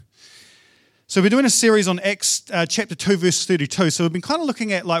So we're doing a series on Acts chapter 2, verse 32. So we've been kind of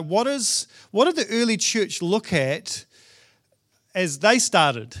looking at like what did the early church look at as they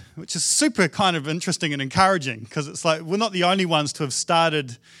started, which is super kind of interesting and encouraging because it's like we're not the only ones to have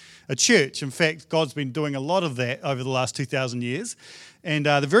started a church. In fact, God's been doing a lot of that over the last 2,000 years. And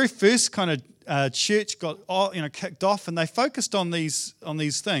the very first kind of church got kicked off, and they focused on these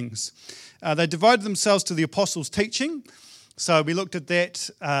things. They devoted themselves to the apostles' teaching. So we looked at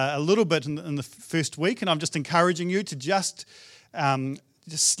that a little bit in the first week, and I'm just encouraging you to just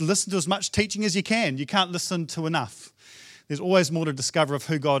listen to as much teaching as you can. You can't listen to enough. There's always more to discover of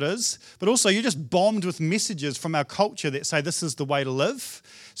who God is. But also, you're just bombed with messages from our culture that say this is the way to live.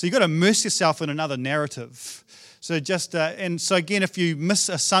 So you've got to immerse yourself in another narrative. So so again, if you miss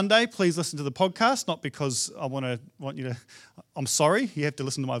a Sunday, please listen to the podcast. Not because I want you to. I'm sorry, you have to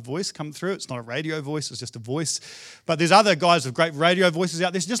listen to my voice come through. It's not a radio voice; it's just a voice. But there's other guys with great radio voices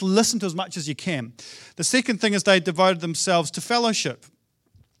out there. So just listen to as much as you can. The second thing is they devoted themselves to fellowship.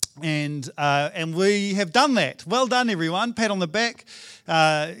 And we have done that. Well done, everyone. Pat on the back.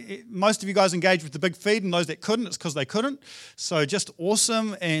 Most of you guys engaged with the big feed, and those that couldn't, it's because they couldn't. So just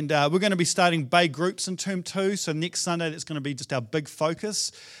awesome. And we're going to be starting Bay groups in term 2. So next Sunday, that's going to be just our big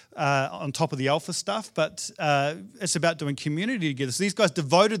focus on top of the alpha stuff. But it's about doing community together. So these guys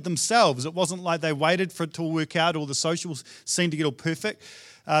devoted themselves. It wasn't like they waited for it to all work out or the socials seemed to get all perfect.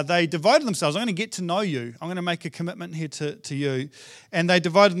 They devoted themselves. I'm going to get to know you. I'm going to make a commitment here to you. And they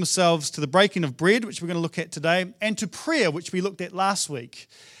devoted themselves to the breaking of bread, which we're going to look at today, and to prayer, which we looked at last week.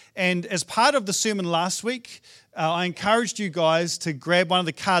 And as part of the sermon last week, I encouraged you guys to grab one of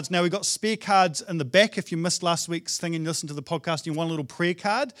the cards. Now, we've got spare cards in the back. If you missed last week's thing and you listened to the podcast and you want a little prayer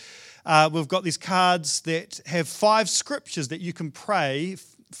card, we've got these cards that have 5 scriptures that you can pray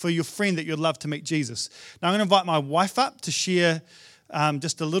for your friend that you'd love to meet Jesus. Now, I'm going to invite my wife up to share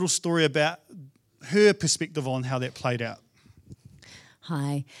just a little story about her perspective on how that played out.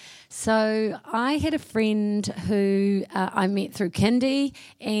 Hi. So I had a friend who I met through kindy,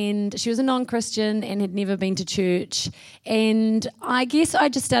 and she was a non-Christian and had never been to church. And I guess I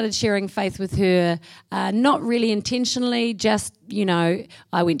just started sharing faith with her, not really intentionally, just, I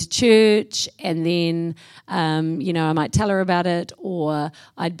went to church and then, I might tell her about it, or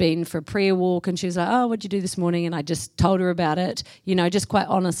I'd been for a prayer walk and she was like, oh, what'd you do this morning? And I just told her about it, just quite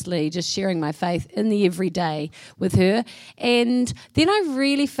honestly, just sharing my faith in the everyday with her. And then I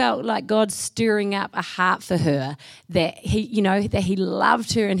really felt like God stirring up a heart for her, that he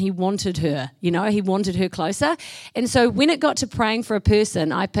loved her and he wanted her, he wanted her closer. And so when it got to praying for a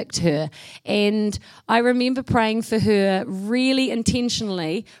person, I picked her. And I remember praying for her really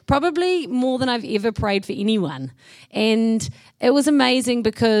intentionally, probably more than I've ever prayed for anyone. And it was amazing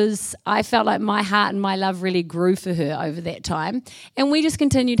because I felt like my heart and my love really grew for her over that time. And we just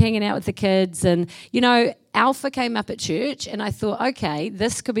continued hanging out with the kids. And, Alpha came up at church and I thought, okay,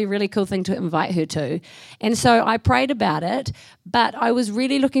 this could be a really cool thing to invite her to. And so I prayed about it, but I was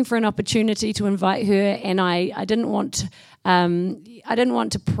really looking for an opportunity to invite her, and I didn't want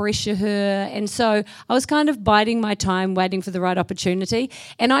to pressure her. And so I was kind of biding my time, waiting for the right opportunity.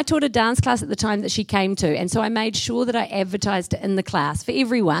 And I taught a dance class at the time that she came to. And so I made sure that I advertised it in the class for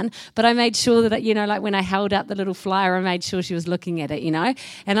everyone. But I made sure that, like when I held up the little flyer, I made sure she was looking at it,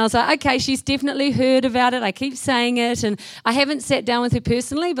 And I was like, okay, she's definitely heard about it. I keep saying it. And I haven't sat down with her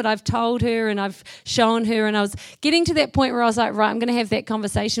personally, but I've told her and I've shown her. And I was getting to that point where I was like, right, I'm going to have that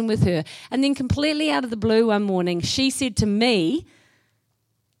conversation with her. And then completely out of the blue one morning, she said to me,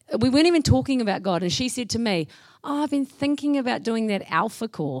 we weren't even talking about God, and she said to me, oh, I've been thinking about doing that Alpha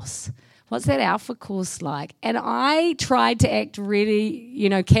course. What's that Alpha course like? And I tried to act really,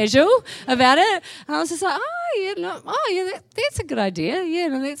 casual about it. And I was just like, that's a good idea. Yeah,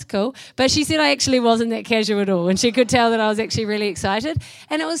 no, that's cool. But she said I actually wasn't that casual at all, and she could tell that I was actually really excited.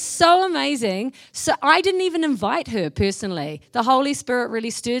 And it was so amazing. So I didn't even invite her personally. The Holy Spirit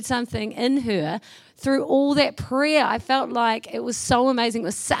really stirred something in her. Through all that prayer, I felt like it was so amazing. It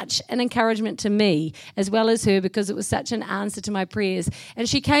was such an encouragement to me as well as her, because it was such an answer to my prayers. And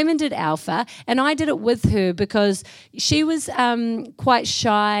she came and did Alpha, and I did it with her because she was quite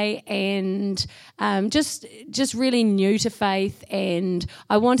shy and just really new to faith, and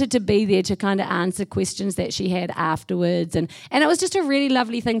I wanted to be there to kind of answer questions that she had afterwards. And it was just a really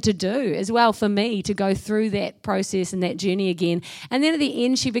lovely thing to do as well for me, to go through that process and that journey again. And then at the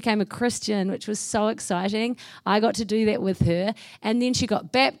end, she became a Christian, which was so exciting. I got to do that with her. And then she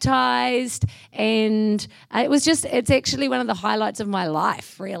got baptized, and it's actually one of the highlights of my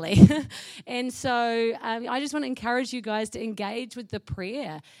life, really. And so I just want to encourage you guys to engage with the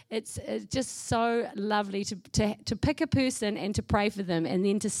prayer. It's just so lovely to pick a person and to pray for them, and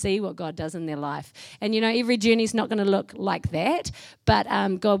then to see what God does in their life. And every journey is not going to look like that, but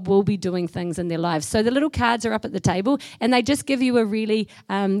God will be doing things in their lives. So the little cards are up at the table, and they just give you a really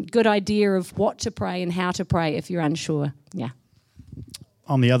good idea of what to pray and how to pray if you're unsure. Yeah.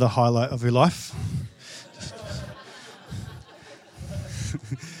 On the other highlight of your life.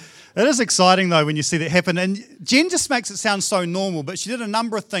 It is exciting, though, when you see that happen. And Jen just makes it sound so normal, but she did a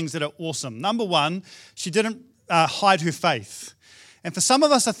number of things that are awesome. Number one, she didn't hide her faith. And for some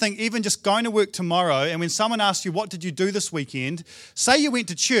of us, I think even just going to work tomorrow, and when someone asks you, what did you do this weekend? Say you went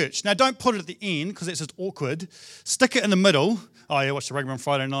to church. Now, don't put it at the end, because it's just awkward. Stick it in the middle. Oh, yeah, watched the rugby on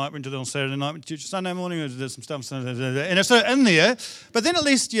Friday night, went to it on Saturday night, went to church Sunday morning, did some stuff, and it's sort of in there. But then at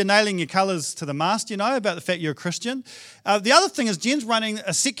least you're nailing your colours to the mast, about the fact you're a Christian. The other thing is Jen's running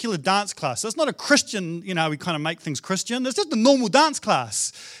a secular dance class. So it's not a Christian, we kind of make things Christian. It's just a normal dance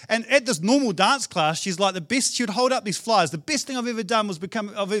class. And at this normal dance class, she's like the best. She would hold up these flyers. The best thing I've ever done was become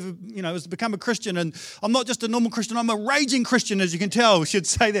a Christian. And I'm not just a normal Christian, I'm a raging Christian, as you can tell. She'd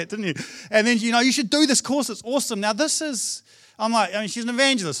say that, didn't you? And then, you should do this course. It's awesome. Now, she's an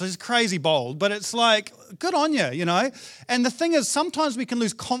evangelist, so she's crazy bold, but it's like, good on you, And the thing is, sometimes we can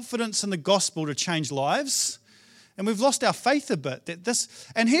lose confidence in the gospel to change lives. And we've lost our faith a bit.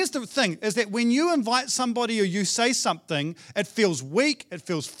 And here's the thing, is that when you invite somebody or you say something, it feels weak, it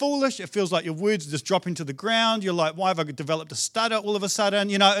feels foolish, it feels like your words are just dropping to the ground. You're like, why have I developed a stutter all of a sudden?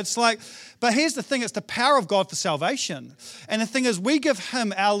 It's like, but here's the thing, it's the power of God for salvation. And the thing is, we give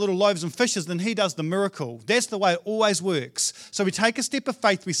him our little loaves and fishes, then he does the miracle. That's the way it always works. So we take a step of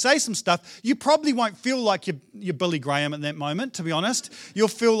faith, we say some stuff. You probably won't feel like you're Billy Graham at that moment, to be honest. You'll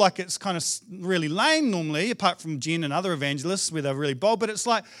feel like it's kind of really lame normally, apart from Jen and other evangelists where they're really bold,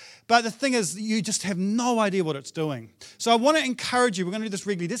 but the thing is, you just have no idea what it's doing. So I want to encourage you, we're going to do this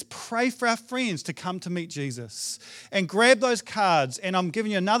regularly, just pray for our friends to come to meet Jesus and grab those cards. And I'm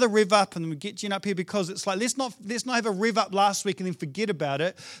giving you another rev up, and we get Jen up here, because it's like, let's not have a rev up last week and then forget about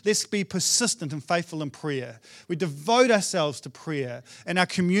it. Let's be persistent and faithful in prayer. We devote ourselves to prayer and our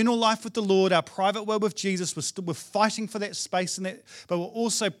communal life with the Lord, our private word with Jesus. We're fighting for that space in that, but we're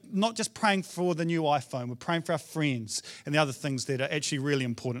also not just praying for the new iPhone, we're praying for our friends and the other things that are actually really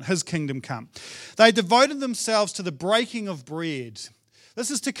important. His kingdom come. They devoted themselves to the breaking of bread. This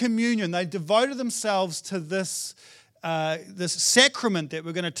is to communion. They devoted themselves to this sacrament that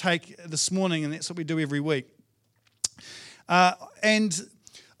we're going to take this morning, and that's what we do every week. And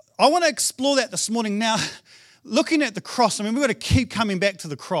I want to explore that this morning. Now, looking at the cross, we've got to keep coming back to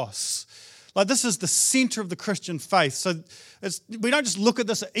the cross. Like, this is the center of the Christian faith. So we don't just look at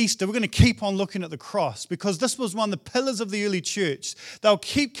this at Easter. We're going to keep on looking at the cross, because this was one of the pillars of the early church. They'll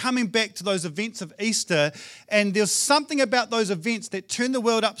keep coming back to those events of Easter, and there's something about those events that turned the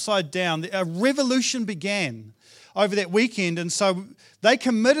world upside down. A revolution began over that weekend, and so they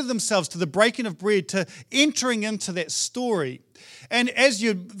committed themselves to the breaking of bread, to entering into that story. And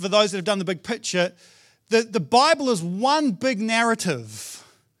for those that have done the big picture, the Bible is one big narrative.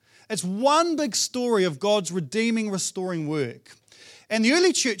 It's one big story of God's redeeming, restoring work. And the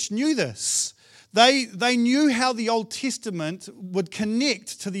early church knew this. They knew how the Old Testament would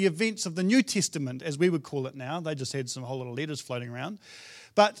connect to the events of the New Testament, as we would call it now. They just had some whole lot of letters floating around.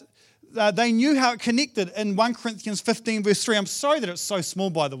 But they knew how it connected in 1 Corinthians 15, verse 3. I'm sorry that it's so small,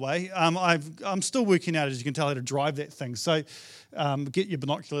 by the way. I'm still working out, as you can tell, how to drive that thing. So get your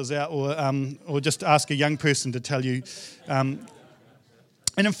binoculars out, or just ask a young person to tell you.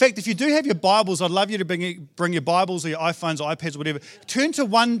 And in fact, if you do have your Bibles, I'd love you to bring your Bibles or your iPhones or iPads or whatever. Turn to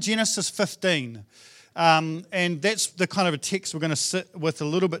 1 Genesis 15. And that's the kind of a text we're going to sit with a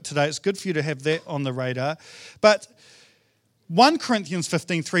little bit today. It's good for you to have that on the radar. But 1 Corinthians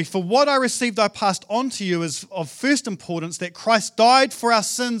 15:3, for what I received I passed on to you is of first importance, that Christ died for our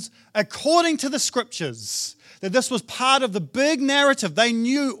sins according to the Scriptures. That this was part of the big narrative. They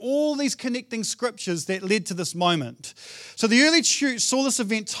knew all these connecting scriptures that led to this moment. So the early church saw this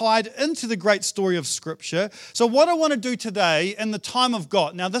event tied into the great story of Scripture. So what I want to do today in the time of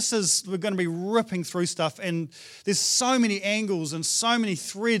God, now we're going to be ripping through stuff, and there's so many angles and so many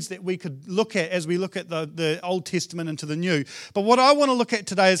threads that we could look at as we look at the Old Testament into the New. But what I want to look at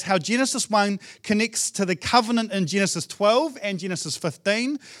today is how Genesis 1 connects to the covenant in Genesis 12 and Genesis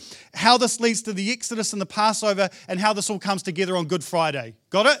 15. How this leads to the Exodus and the Passover, and how this all comes together on Good Friday.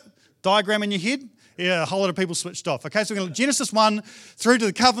 Got it? Diagram in your head? Yeah, a whole lot of people switched off. Okay, so we're going to Genesis 1 through to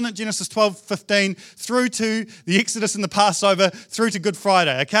the covenant, Genesis 12:15, through to the Exodus and the Passover, through to Good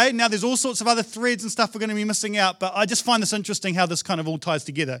Friday. Okay, now there's all sorts of other threads and stuff we're going to be missing out, but I just find this interesting how this kind of all ties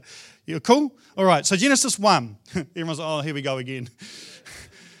together. You're cool? All right, so Genesis 1. Everyone's like, oh, here we go again.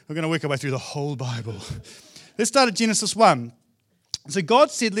 We're going to work our way through the whole Bible. Let's start at Genesis 1. So God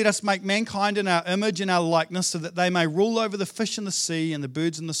said, let us make mankind in our image and our likeness so that they may rule over the fish in the sea and the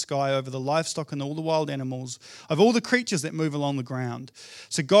birds in the sky, over the livestock and all the wild animals, of all the creatures that move along the ground.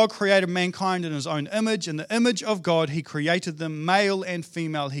 So God created mankind in his own image. In the image of God, he created them. Male and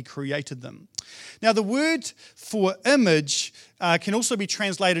female, he created them. Now, the word for image can also be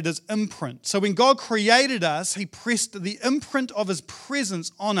translated as imprint. So when God created us, he pressed the imprint of his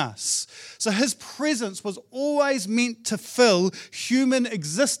presence on us. So his presence was always meant to fill human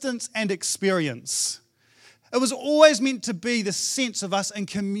existence and experience. It was always meant to be the sense of us in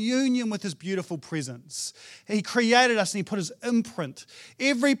communion with his beautiful presence. He created us and he put his imprint.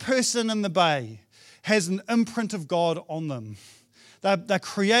 Every person in the bay has an imprint of God on them. They're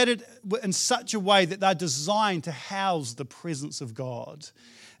created in such a way that they're designed to house the presence of God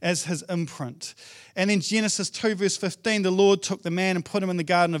as his imprint. And in Genesis 2 verse 15, the Lord took the man and put him in the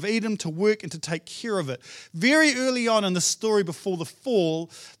Garden of Eden to work and to take care of it. Very early on in the story before the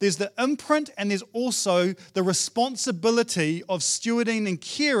fall, there's the imprint and there's also the responsibility of stewarding and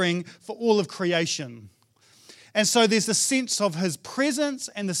caring for all of creation. And so there's the sense of his presence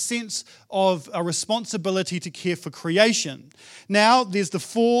and the sense of a responsibility to care for creation. Now there's the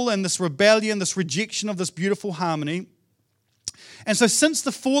fall and this rebellion, this rejection of this beautiful harmony. And so since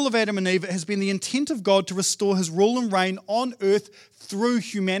the fall of Adam and Eve, it has been the intent of God to restore his rule and reign on earth through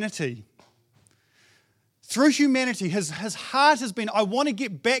humanity. Through humanity, his heart has been, I want to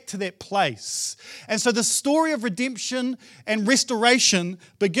get back to that place. And so the story of redemption and restoration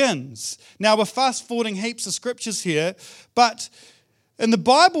begins. Now we're fast forwarding heaps of scriptures here, but in the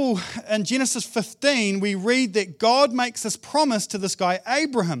Bible, in Genesis 15, we read that God makes this promise to this guy,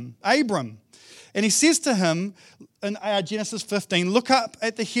 Abram. And he says to him in Genesis 15, look up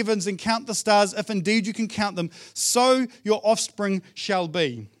at the heavens and count the stars, if indeed you can count them, so your offspring shall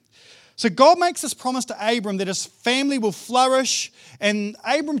be. So God makes this promise to Abram that his family will flourish, and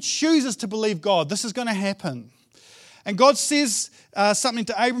Abram chooses to believe God. This is going to happen. And God says something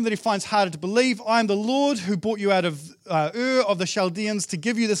to Abram that he finds harder to believe. I am the Lord who brought you out of Ur of the Chaldeans to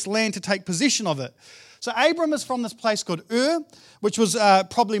give you this land to take possession of it. So Abram is from this place called Ur, which was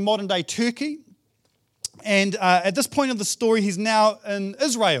probably modern day Turkey. And at this point of the story, he's now in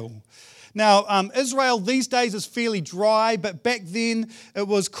Israel. Now, Israel these days is fairly dry, but back then it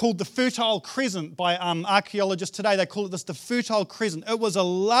was called the Fertile Crescent by archaeologists today. They call it the Fertile Crescent. It was a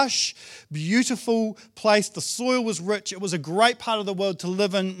lush, beautiful place. The soil was rich. It was a great part of the world to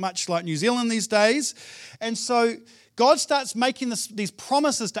live in, much like New Zealand these days. And so God starts making these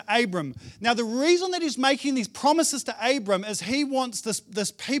promises to Abram. Now, the reason that he's making these promises to Abram is he wants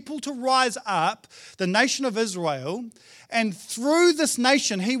this people to rise up, the nation of Israel, and through this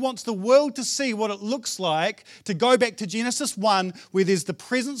nation, he wants the world to see what it looks like to go back to Genesis 1, where there's the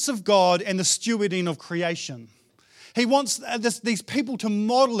presence of God and the stewarding of creation. He wants these people to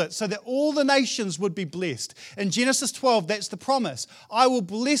model it so that all the nations would be blessed. In Genesis 12, that's the promise. I will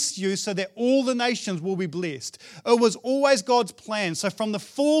bless you so that all the nations will be blessed. It was always God's plan. So from the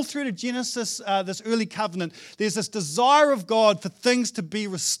fall through to Genesis, this early covenant, there's this desire of God for things to be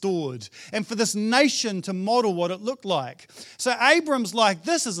restored and for this nation to model what it looked like. So Abram's like,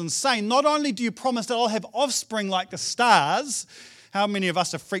 this is insane. Not only do you promise that I'll have offspring like the stars. How many of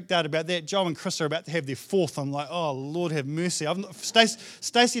us are freaked out about that? Joe and Chris are about to have their fourth. I'm like, oh, Lord have mercy.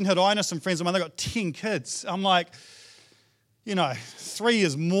 Stacey and her, I know some friends of mine, they've got 10 kids. I'm like, 3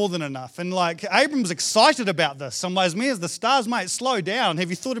 is more than enough. And like, Abram's excited about this. I'm like, as me as the stars, mate, slow down. Have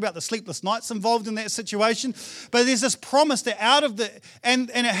you thought about the sleepless nights involved in that situation? But there's this promise that out of the, and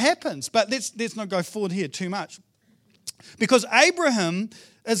it happens. But let's not go forward here too much. Because Abraham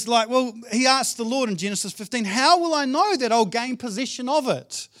is like, well, he asked the Lord in Genesis 15, how will I know that I'll gain possession of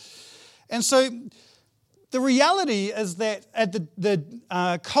it? And so the reality is that at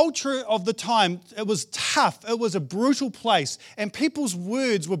the culture of the time, it was tough. It was a brutal place. And people's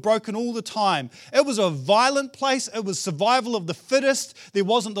words were broken all the time. It was a violent place. It was survival of the fittest. There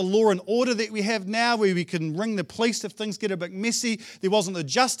wasn't the law and order that we have now where we can ring the police if things get a bit messy. There wasn't the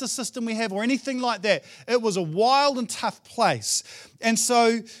justice system we have or anything like that. It was a wild and tough place. And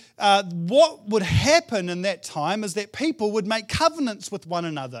so what would happen in that time is that people would make covenants with one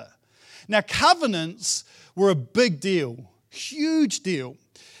another. Now, covenants were a big deal, huge deal.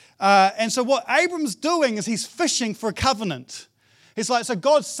 And so what Abram's doing is he's fishing for a covenant. He's like, so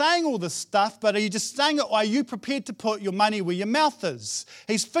God's saying all this stuff, but are you just saying it, or are you prepared to put your money where your mouth is?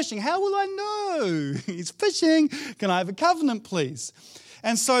 He's fishing. How will I know? He's fishing. Can I have a covenant, please?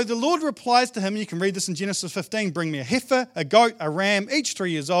 And so the Lord replies to him, you can read this in Genesis 15, bring me a heifer, a goat, a ram, each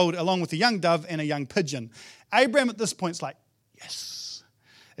 3 years old, along with a young dove and a young pigeon. Abraham at this point is like, yes,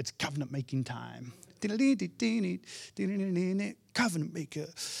 it's covenant making time. Covenant maker.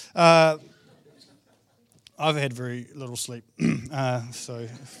 I've had very little sleep, so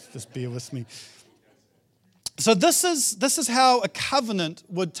just bear with me. So this is how a covenant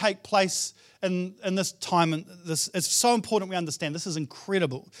would take place in this time. And this, it's so important we understand. This is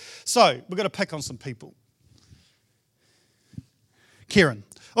incredible. So we've got to pick on some people. Kieran.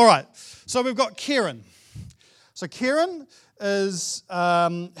 All right. So we've got Kieran. So Kieran is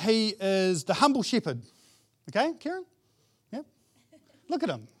he is the humble shepherd. Okay, Kieran? Yeah. Look at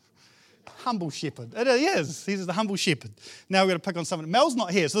him. Humble shepherd. He is. He's the humble shepherd. Now we're going to pick on someone. Mel's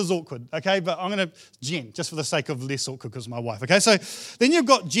not here, so this is awkward, okay? But I'm going to, Jen, just for the sake of less awkward because of my wife, okay? So then you've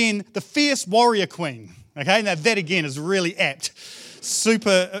got Jen, the fierce warrior queen, okay? Now that again is really apt.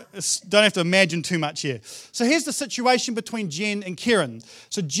 Super, don't have to imagine too much here. So here's the situation between Jen and Kieran.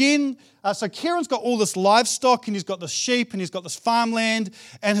 So Kieran's got all this livestock, and he's got this sheep, and he's got this farmland,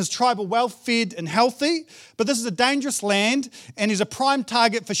 and his tribe are well fed and healthy, but this is a dangerous land, and he's a prime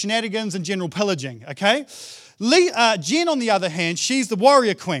target for shenanigans and general pillaging, okay? Jen, on the other hand, she's the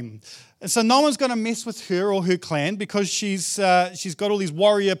warrior queen. And so no one's going to mess with her or her clan because she's got all these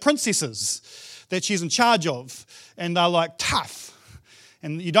warrior princesses that she's in charge of, and they're like tough.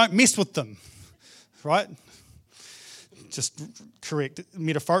 And you don't mess with them, right? Just correct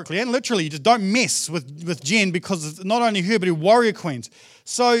metaphorically and literally. You just don't mess with Jen because it's not only her, but her warrior queens.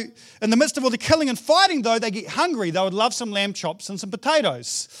 So in the midst of all the killing and fighting, though, they get hungry. They would love some lamb chops and some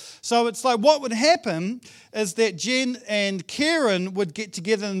potatoes. So it's like what would happen is that Jen and Kieran would get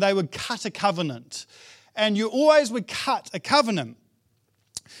together and they would cut a covenant. And you always would cut a covenant.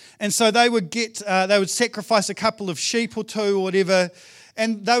 And so they would sacrifice a couple of sheep or two or whatever,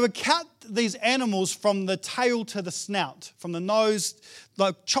 and they would cut these animals from the tail to the snout, from the nose,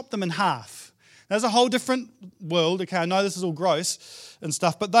 like chop them in half. There's a whole different world. Okay, I know this is all gross and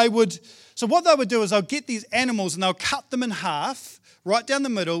stuff, but so what they would do is they'll get these animals and they'll cut them in half, right down the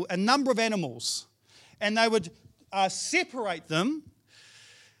middle, a number of animals, and they would separate them.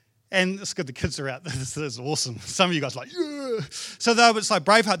 And it's good the kids are out. This is awesome. Some of you guys are like, yeah. So it's like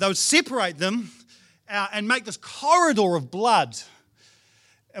Braveheart. They would separate them and make this corridor of blood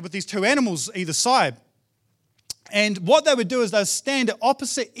with these two animals either side. And what they would do is they would stand at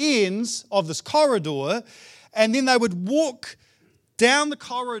opposite ends of this corridor, and then they would walk down the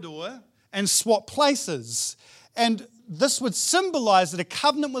corridor and swap places. And this would symbolize that a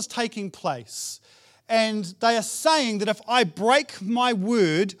covenant was taking place. And they are saying that if I break my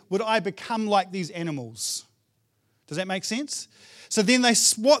word, would I become like these animals? Does that make sense? So then they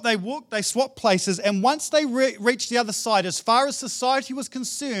swap places, and once they reached the other side, as far as society was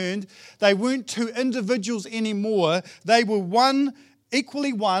concerned, they weren't two individuals anymore. They were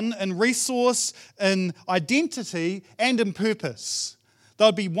equally one in resource, in identity, and in purpose.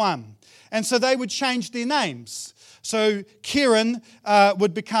 They'd be one. And so they would change their names. So Kieran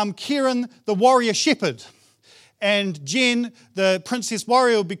would become Kieran the warrior shepherd, and Jen, the princess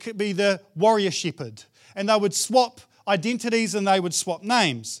warrior, would be the warrior shepherd. And they would swap identities and they would swap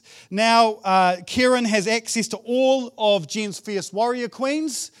names. Now, Kieran has access to all of Jen's fierce warrior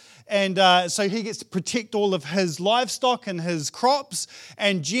queens, and so he gets to protect all of his livestock and his crops,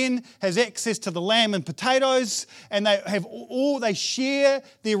 and Jen has access to the lamb and potatoes, and they share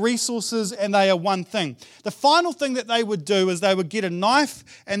their resources, and they are one thing. The final thing that they would do is they would get a knife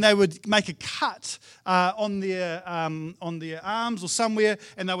and they would make a cut on their arms or somewhere,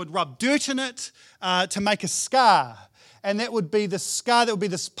 and they would rub dirt in it to make a scar. And that would be the scar, that would be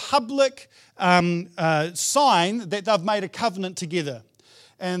this public sign that they've made a covenant together.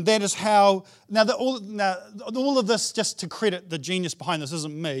 And that is how, all of this, just to credit the genius behind this,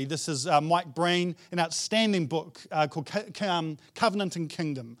 isn't me. This is Mike Breen, an outstanding book called Covenant and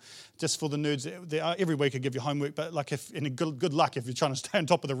Kingdom. Just for the nerds, every week I give you homework, but good luck if you're trying to stay on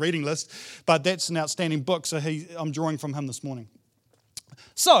top of the reading list. But that's an outstanding book, so I'm drawing from him this morning.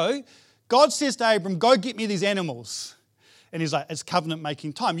 So God says to Abram, go get me these animals. And he's like, it's covenant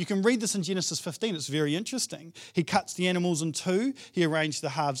making time. You can read this in Genesis 15. It's very interesting. He cuts the animals in two. He arranged the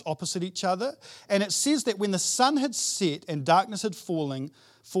halves opposite each other. And it says that when the sun had set and darkness had fallen,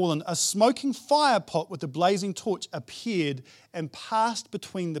 a smoking fire pot with a blazing torch appeared and passed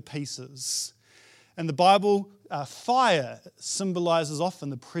between the pieces. And the Bible, fire symbolizes often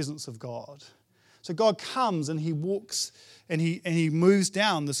the presence of God. So God comes and he walks and he moves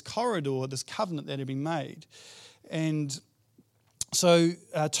down this corridor, this covenant that had been made. And so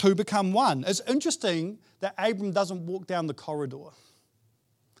two become one. It's interesting that Abram doesn't walk down the corridor.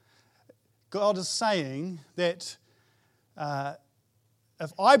 God is saying that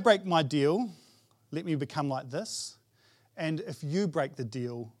if I break my deal, let me become like this. And if you break the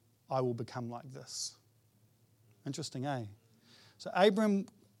deal, I will become like this. Interesting, eh?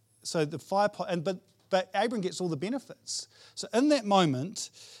 So the fire pot, but Abram gets all the benefits. So in that moment,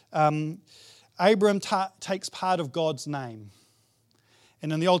 Abram takes part of God's name.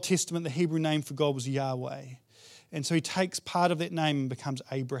 And in the Old Testament, the Hebrew name for God was Yahweh. And so he takes part of that name and becomes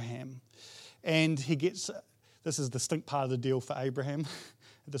Abraham. And he gets, this is the stink part of the deal for Abraham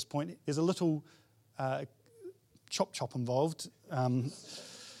at this point. There's a little chop involved.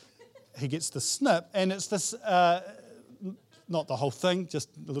 He gets the snip, and it's this, not the whole thing, just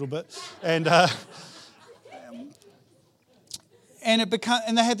a little bit. And and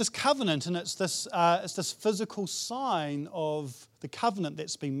they had this covenant, and it's this physical sign of the covenant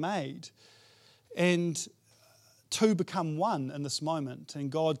that's been made. And two become one in this moment,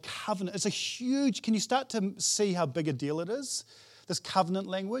 and God covenant. It's a huge, can you start to see how big a deal it is? This covenant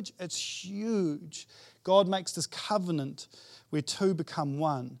language, it's huge. God makes this covenant where two become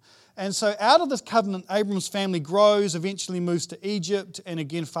one. And so out of this covenant, Abram's family grows, eventually moves to Egypt, and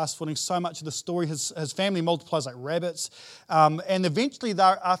again, fast forwarding so much of the story, his family multiplies like rabbits. And eventually,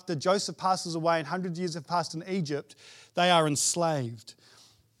 after Joseph passes away and 100 years have passed in Egypt, they are enslaved.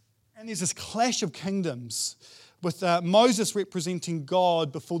 And there's this clash of kingdoms with Moses representing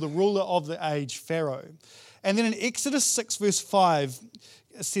God before the ruler of the age, Pharaoh. And then in Exodus 6 verse 5,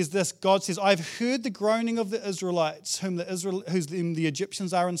 it says this, God says, I've heard the groaning of the Israelites whom the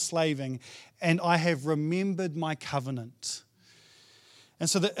Egyptians are enslaving, and I have remembered my covenant. And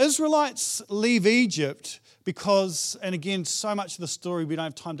so the Israelites leave Egypt because, and again, so much of the story we don't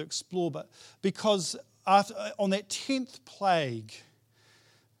have time to explore, but because on that 10th plague,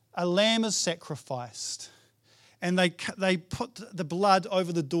 a lamb is sacrificed, and they put the blood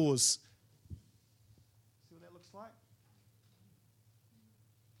over the doors. See what that looks like?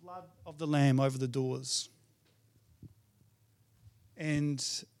 Blood of the lamb over the doors. And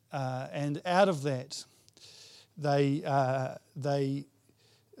out of that, they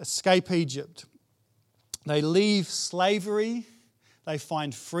escape Egypt. They leave slavery. They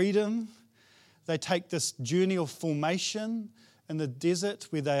find freedom. They take this journey of formation in the desert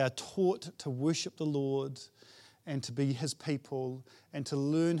where they are taught to worship the Lord and to be His people and to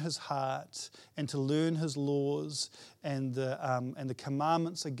learn His heart and to learn His laws, and the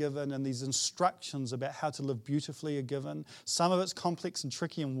commandments are given, and these instructions about how to live beautifully are given. Some of it's complex and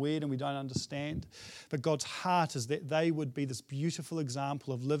tricky and weird and we don't understand, but God's heart is that they would be this beautiful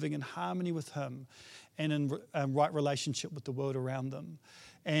example of living in harmony with Him and in right relationship with the world around them.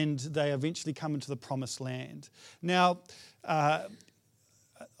 And they eventually come into the promised land. Now,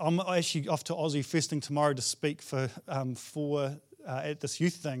 I'm actually off to Aussie first thing tomorrow to speak for at this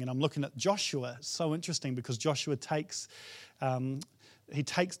youth thing, and I'm looking at Joshua. It's so interesting because Joshua takes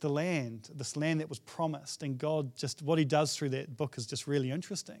the land, this land that was promised, and God just, what He does through that book is just really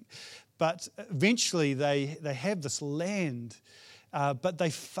interesting. But eventually they have this land, but they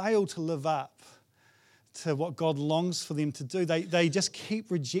fail to live up to what God longs for them to do. They just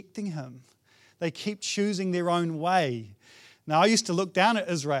keep rejecting Him. They keep choosing their own way. Now, I used to look down at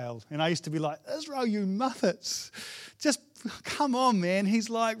Israel, and I used to be like, Israel, you muppets. Just come on, man. He's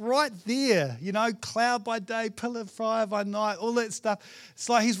like right there, cloud by day, pillar of fire by night, all that stuff. It's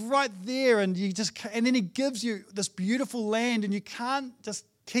like He's right there, and then He gives you this beautiful land, and you can't just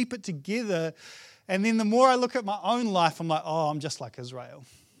keep it together. And then the more I look at my own life, I'm like, oh, I'm just like Israel.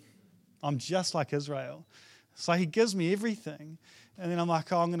 I'm just like Israel. So He gives me everything. And then I'm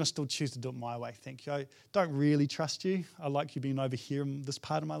like, I'm going to still choose to do it my way, thank you. I don't really trust you. I like you being over here in this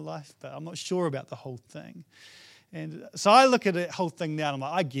part of my life, but I'm not sure about the whole thing. And so I look at the whole thing now, and I'm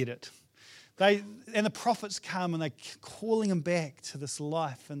like, I get it. And the prophets come, and they're calling them back to this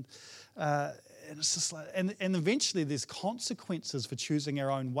life. And it's just like, and eventually there's consequences for choosing our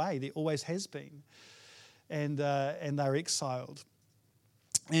own way. There always has been. And they're exiled.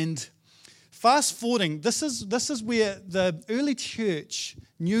 And fast forwarding, this is where the early church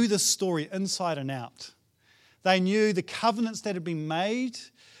knew this story inside and out. They knew the covenants that had been made.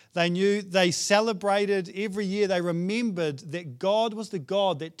 They celebrated every year. They remembered that God was the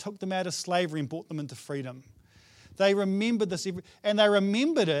God that took them out of slavery and brought them into freedom. They remembered this and they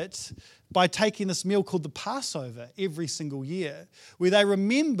remembered it by taking this meal called the Passover every single year, where they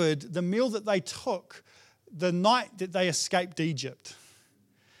remembered the meal that they took the night that they escaped Egypt.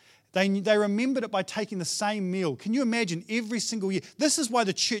 They remembered it by taking the same meal. Can you imagine every single year? This is why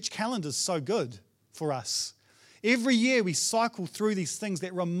the church calendar is so good for us. Every year we cycle through these things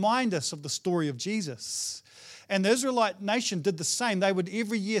that remind us of the story of Jesus. And the Israelite nation did the same. They would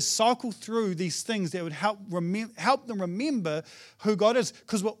every year cycle through these things that would help them remember who God is,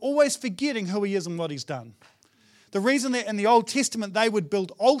 because we're always forgetting who He is and what He's done. The reason that in the Old Testament they would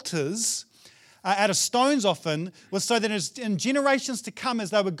build altars out of stones often was so that in generations to come,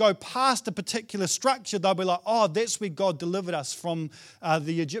 as they would go past a particular structure, they'll be like, oh, that's where God delivered us from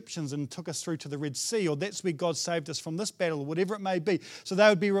the Egyptians and took us through to the Red Sea, or that's where God saved us from this battle, or whatever it may be. So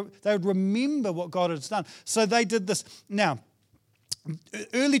they would remember what God has done. So they did this. Now,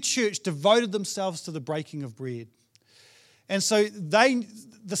 early church devoted themselves to the breaking of bread. And so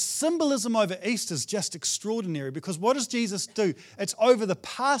the symbolism over Easter is just extraordinary, because what does Jesus do? It's over the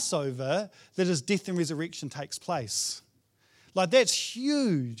Passover that His death and resurrection takes place. Like, that's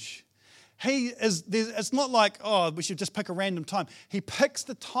huge. It's not like, oh, we should just pick a random time. He picks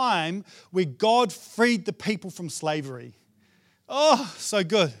the time where God freed the people from slavery. Oh, so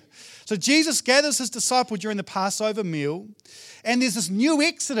good. So Jesus gathers His disciples during the Passover meal, and there's this new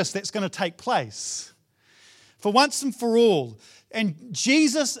exodus that's going to take place for once and for all. And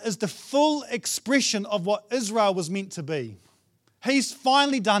Jesus is the full expression of what Israel was meant to be. He's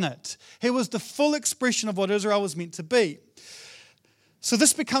finally done it. He was the full expression of what Israel was meant to be. So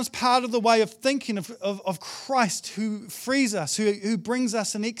this becomes part of the way of thinking of Christ, who frees us, who brings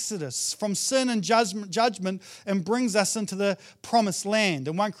us an exodus from sin and judgment and brings us into the promised land.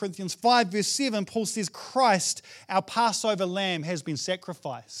 In 1 Corinthians 5 verse 7, Paul says, Christ, our Passover lamb, has been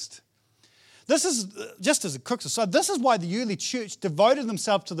sacrificed. This is, just as a quick aside, this is why the early church devoted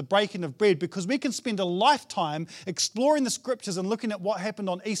themselves to the breaking of bread, because we can spend a lifetime exploring the scriptures and looking at what happened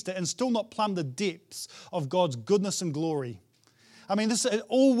on Easter and still not plumb the depths of God's goodness and glory. I mean, it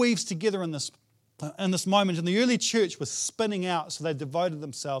all weaves together in this moment, and the early church was spinning out, so they devoted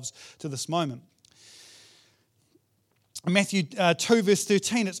themselves to this moment. In Matthew 2 verse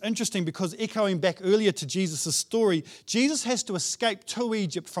 13, it's interesting because echoing back earlier to Jesus' story, Jesus has to escape to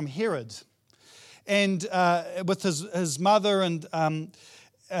Egypt from Herod. And with his mother and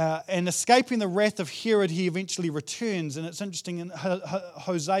escaping the wrath of Herod, he eventually returns. And it's interesting, in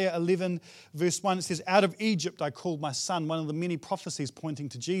Hosea 11 verse 1, it says, out of Egypt I called my son, one of the many prophecies pointing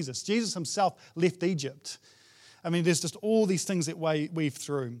to Jesus. Jesus himself left Egypt. I mean, there's just all these things that weave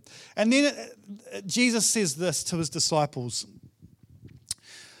through. And then Jesus says this to His disciples.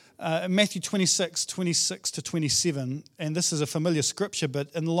 Matthew 26 to 27, and this is a familiar scripture,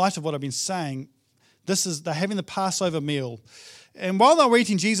 but in light of what I've been saying, they're having the Passover meal. And while they were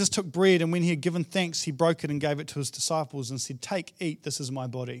eating, Jesus took bread, and when He had given thanks, He broke it and gave it to His disciples and said, take, eat, this is my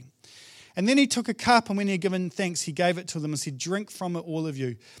body. And then He took a cup, and when He had given thanks, He gave it to them and said, drink from it, all of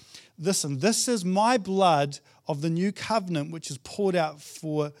you. Listen, this is my blood of the new covenant, which is poured out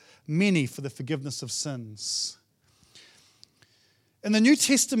for many for the forgiveness of sins. In the New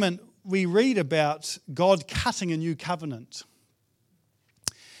Testament, we read about God cutting a new covenant.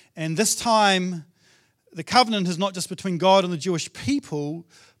 And this time, the covenant is not just between God and the Jewish people,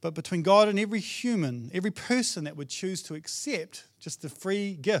 but between God and every human, every person that would choose to accept just the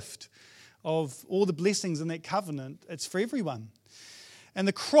free gift of all the blessings in that covenant. It's for everyone. And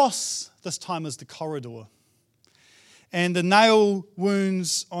the cross this time is the corridor. And the nail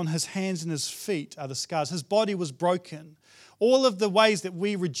wounds on His hands and His feet are the scars. His body was broken. All of the ways that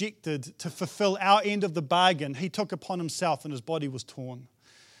we rejected to fulfill our end of the bargain, He took upon Himself, and His body was torn.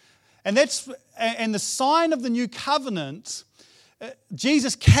 And the sign of the new covenant,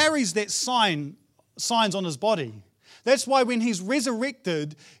 Jesus carries that signs on His body. That's why when He's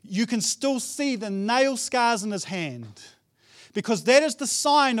resurrected, you can still see the nail scars in His hand, because that is the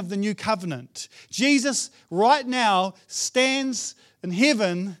sign of the new covenant. Jesus right now stands in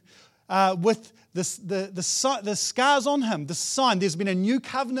heaven with the scars on Him, the sign. There's been a new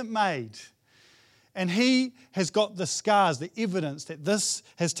covenant made. And He has got the scars, the evidence that this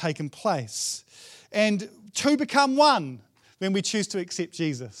has taken place. And two become one when we choose to accept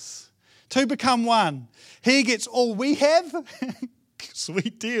Jesus. Two become one. He gets all we have.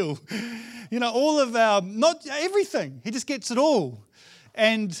 Sweet deal. You know, all of our, not everything. He just gets it all.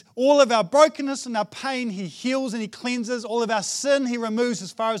 And all of our brokenness and our pain, He heals and He cleanses. All of our sin, He removes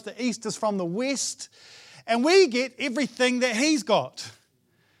as far as the east is from the west. And we get everything that He's got.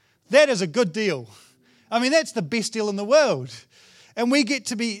 That is a good deal. I mean, that's the best deal in the world. And we get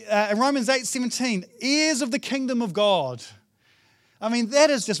to be, in Romans 8:17, heirs of the kingdom of God. I mean, that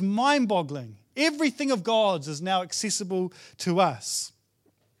is just mind-boggling. Everything of God's is now accessible to us.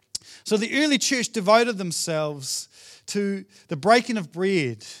 So the early church devoted themselves to the breaking of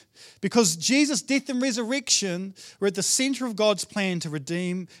bread. Because Jesus' death and resurrection were at the center of God's plan to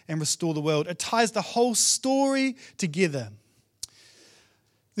redeem and restore the world. It ties the whole story together.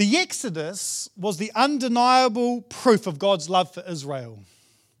 The Exodus was the undeniable proof of God's love for Israel.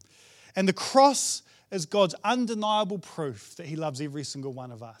 And the cross is God's undeniable proof that he loves every single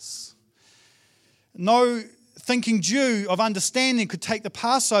one of us. No thinking Jew of understanding could take the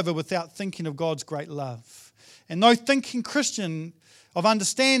Passover without thinking of God's great love. And no thinking Christian of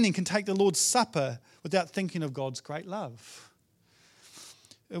understanding can take the Lord's Supper without thinking of God's great love.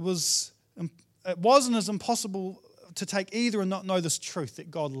 It wasn't as impossible to take either and not know this truth that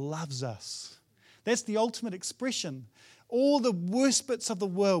God loves us. That's the ultimate expression. All the worst bits of the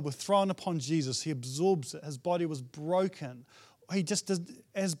world were thrown upon Jesus. He absorbs it. His body was broken.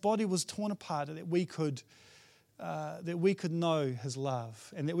 His body was torn apart that we could know his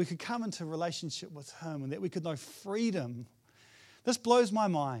love and that we could come into relationship with him and that we could know freedom. This blows my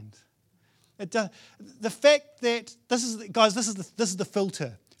mind. The fact that this is the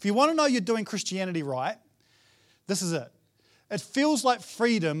filter. If you want to know you're doing Christianity right, this is it. It feels like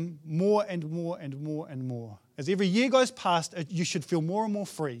freedom more and more and more and more. As every year goes past, you should feel more and more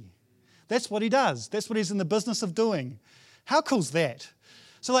free. That's what he does. That's what he's in the business of doing. How cool is that?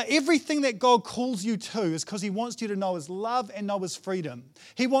 So like everything that God calls you to is because he wants you to know his love and know his freedom.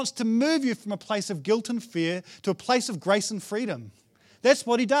 He wants to move you from a place of guilt and fear to a place of grace and freedom. That's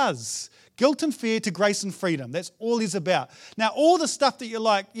what he does. Guilt and fear to grace and freedom. That's all he's about. Now, all the stuff that you're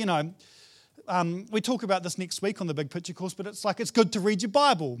like, we talk about this next week on the Big Picture course, but it's like it's good to read your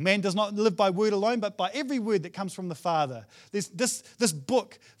Bible. Man does not live by word alone, but by every word that comes from the Father. This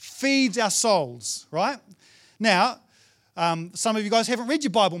book feeds our souls, right? Now, some of you guys haven't read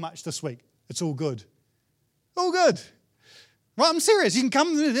your Bible much this week. It's all good. All good. Right, I'm serious. You can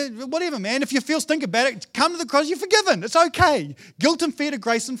come, whatever, man. If you feel stink about it, come to the cross, you're forgiven. It's okay. Guilt and fear to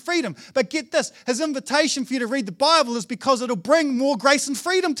grace and freedom. But get this, his invitation for you to read the Bible is because it'll bring more grace and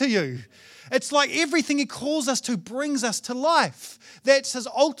freedom to you. It's like everything he calls us to brings us to life. That's his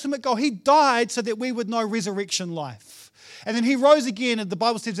ultimate goal. He died so that we would know resurrection life. And then he rose again, and the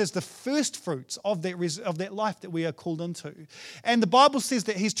Bible says as the first fruits of that life that we are called into. And the Bible says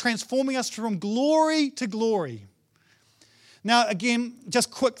that he's transforming us from glory to glory. Now, again,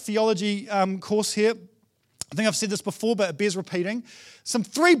 just quick theology course here. I think I've said this before, but it bears repeating. Some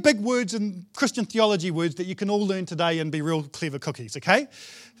 3 big words in Christian theology words that you can all learn today and be real clever cookies, okay?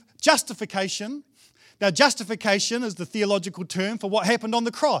 Justification. Now, justification is the theological term for what happened on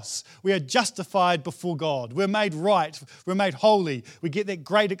the cross. We are justified before God. We're made right. We're made holy. We get that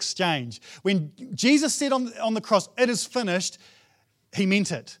great exchange. When Jesus said on the cross, "It is finished," he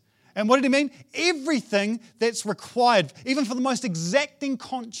meant it. And what did he mean? Everything that's required, even for the most exacting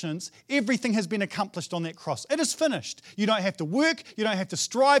conscience, everything has been accomplished on that cross. It is finished. You don't have to work. You don't have to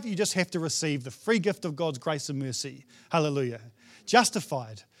strive. You just have to receive the free gift of God's grace and mercy. Hallelujah.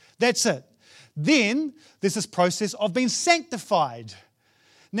 Justified. That's it. Then there's this process of being sanctified.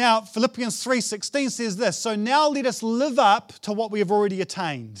 Now, Philippians 3:16 says this, "So now let us live up to what we have already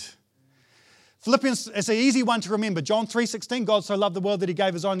attained." Philippians, it's an easy one to remember. John 3:16, God so loved the world that he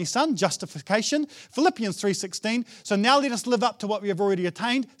gave his only son, justification. Philippians 3:16, so now let us live up to what we have already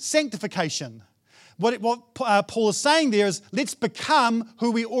attained, sanctification. What Paul is saying there is, let's become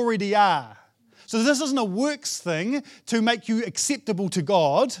who we already are. So this isn't a works thing to make you acceptable to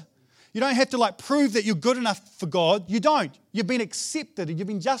God. You don't have to prove that you're good enough for God. You don't. You've been accepted and you've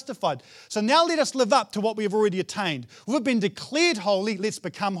been justified. So now let us live up to what we have already attained. We've been declared holy, let's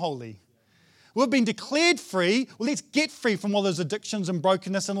become holy. We've been declared free. Well, let's get free from all those addictions and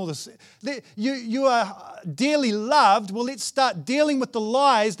brokenness and all this. You are dearly loved. Well, let's start dealing with the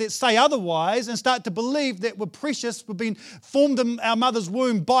lies that say otherwise and start to believe that we're precious, we've been formed in our mother's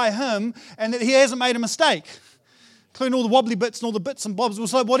womb by him and that he hasn't made a mistake. Including all the wobbly bits and all the bits and bobs. Well,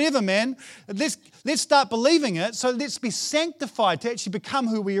 so whatever, man. Let's start believing it. So let's be sanctified to actually become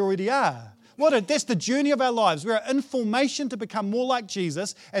who we already are. That's the journey of our lives. We're in formation to become more like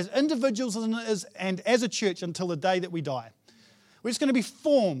Jesus as individuals and as a church until the day that we die. We're just going to be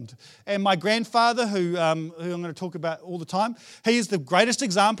formed. And my grandfather, who I'm going to talk about all the time, he is the greatest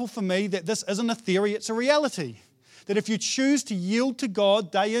example for me that this isn't a theory, it's a reality. That if you choose to yield to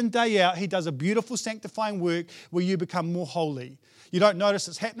God day in, day out, he does a beautiful sanctifying work where you become more holy. You don't notice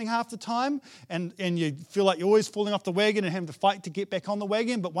it's happening half the time, and you feel like you're always falling off the wagon and having to fight to get back on the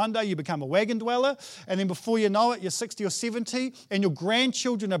wagon, but one day you become a wagon dweller, and then before you know it, you're 60 or 70, and your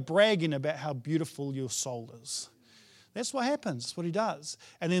grandchildren are bragging about how beautiful your soul is. That's what happens. That's what he does.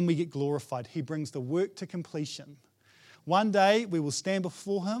 And then we get glorified. He brings the work to completion. One day we will stand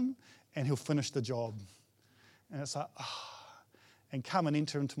before him, and he'll finish the job. And it's like, and come and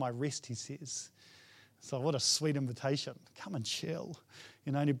enter into my rest, he says. So what a sweet invitation. Come and chill.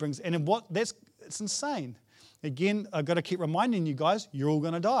 And he brings, and it's insane. Again, I've got to keep reminding you guys, you're all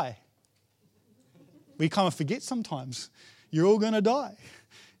going to die. We kind of forget sometimes. You're all going to die.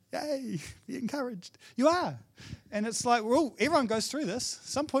 Yay, be encouraged. You are. And it's like, everyone goes through this. At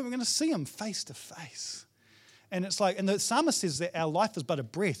some point we're going to see him face to face. And it's like, and the psalmist says that our life is but a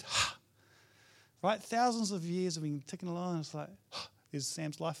breath. Right? Thousands of years have been ticking along. And it's like, there's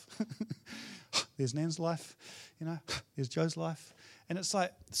Sam's life. There's Nan's life. There's Joe's life. And it's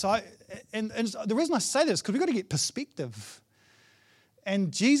like, and the reason I say this is because we've got to get perspective.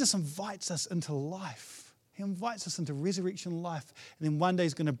 And Jesus invites us into life. He invites us into resurrection life. And then one day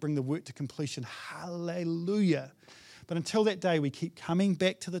he's going to bring the work to completion. Hallelujah. But until that day, we keep coming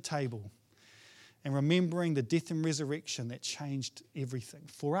back to the table and remembering the death and resurrection that changed everything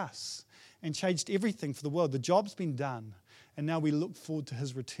for us and changed everything for the world. The job's been done. And now we look forward to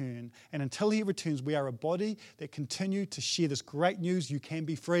his return. And until he returns, we are a body that continue to share this great news. You can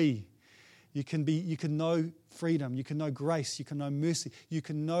be free. You can know freedom. You can know grace. You can know mercy. You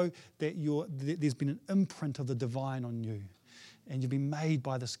can know that there's been an imprint of the divine on you. And you've been made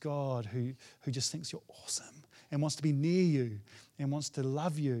by this God who just thinks you're awesome and wants to be near you and wants to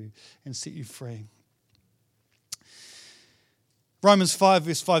love you and set you free. Romans 5,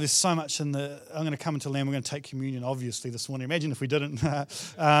 verse 5, there's so much I'm going to come into land, we're going to take communion, obviously, this morning. Imagine if we didn't.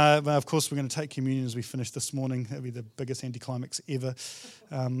 But of course, we're going to take communion as we finish this morning. That'll be the biggest anticlimax ever.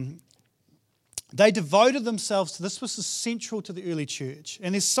 They devoted themselves to this. Was central to the early church.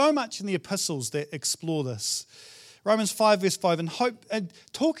 And there's so much in the epistles that explore this. Romans 5, verse 5, and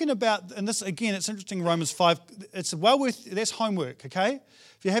talking about, and this, again, it's interesting, Romans 5, it's well worth, that's homework, okay?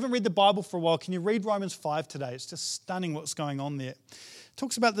 If you haven't read the Bible for a while, can you read Romans 5 today? It's just stunning what's going on there. It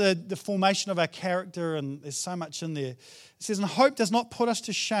talks about the formation of our character, and there's so much in there. It says, and hope does not put us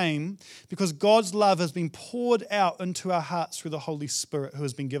to shame, because God's love has been poured out into our hearts through the Holy Spirit who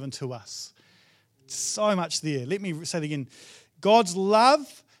has been given to us. So much there. Let me say it again. God's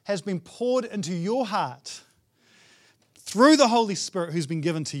love has been poured into your heart through the Holy Spirit who's been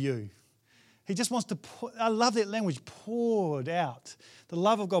given to you. He just wants to I love that language, poured out. The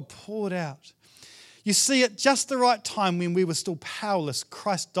love of God poured out. You see, at just the right time when we were still powerless,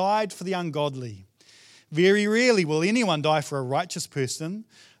 Christ died for the ungodly. Very rarely will anyone die for a righteous person,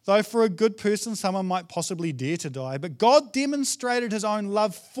 though for a good person someone might possibly dare to die. But God demonstrated his own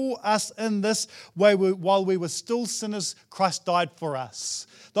love for us in this way. While we were still sinners, Christ died for us.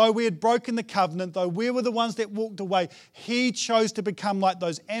 Though we had broken the covenant, though we were the ones that walked away, he chose to become like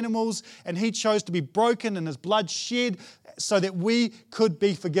those animals, and he chose to be broken and his blood shed so that we could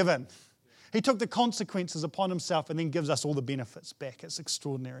be forgiven. He took the consequences upon himself and then gives us all the benefits back. It's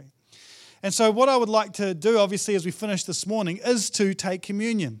extraordinary. And so what I would like to do, obviously, as we finish this morning, is to take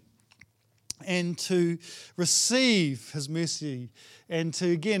communion and to receive his mercy. And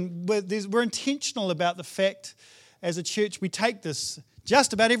to, again, we're intentional about the fact, as a church, we take this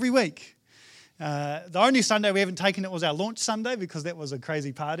just about every week. The only Sunday we haven't taken it was our launch Sunday, because that was a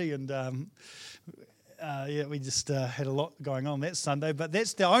crazy party, and we just had a lot going on that Sunday. But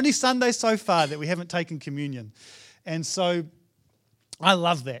that's the only Sunday so far that we haven't taken communion. And so I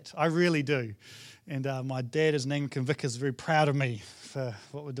love that. I really do. And my dad, as an Anglican vicar, is very proud of me for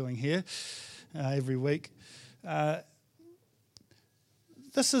what we're doing here every week.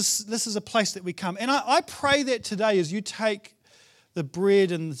 This is a place that we come. And I pray that today, as you take the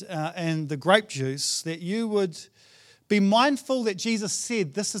bread and the grape juice, that you would be mindful that Jesus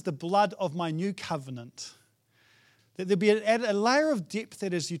said, this is the blood of my new covenant. That there'd be a layer of depth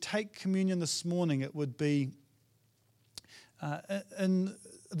that as you take communion this morning, it would be in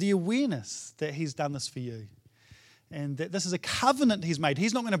the awareness that he's done this for you. And that this is a covenant he's made.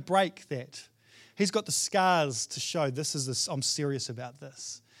 He's not going to break that. He's got the scars to show I'm serious about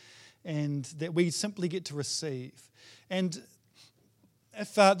this. And that we simply get to receive. And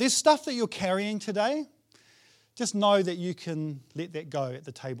if there's stuff that you're carrying today, just know that you can let that go at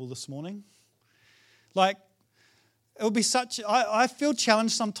the table this morning. Like, it will be I feel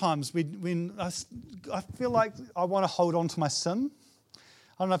challenged sometimes when I feel like I want to hold on to my sin. I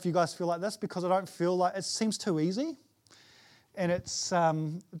don't know if you guys feel like this, because I don't feel like it seems too easy. And it's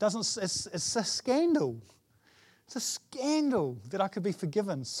a scandal. It's a scandal that I could be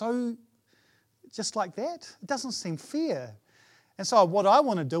forgiven. So just like that, it doesn't seem fair. And so what I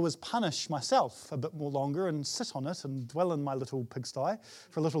want to do is punish myself a bit more longer and sit on it and dwell in my little pigsty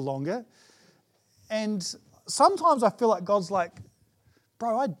for a little longer. And sometimes I feel like God's like,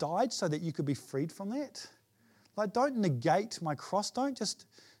 bro, I died so that you could be freed from that. Like, don't negate my cross. Don't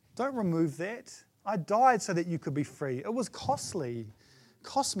remove that. I died so that you could be free. It was costly. It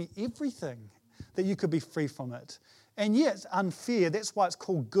cost me everything that you could be free from it. And yet it's unfair. That's why it's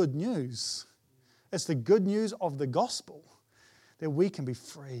called good news. It's the good news of the gospel that we can be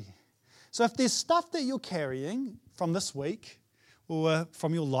free. So if there's stuff that you're carrying from this week or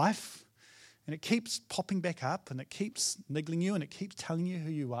from your life, and it keeps popping back up and it keeps niggling you and it keeps telling you who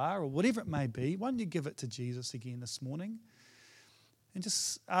you are or whatever it may be, why don't you give it to Jesus again this morning and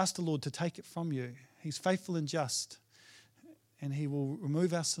just ask the Lord to take it from you. He's faithful and just, and he will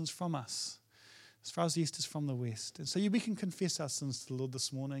remove our sins from us as far as the east is from the west. And so we can confess our sins to the Lord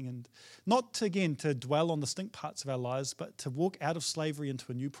this morning, and not to, again, to dwell on the stink parts of our lives, but to walk out of slavery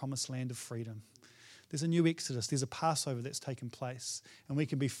into a new promised land of freedom. There's a new Exodus. There's a Passover that's taken place, and we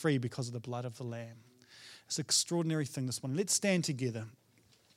can be free because of the blood of the Lamb. It's an extraordinary thing this morning. Let's stand together.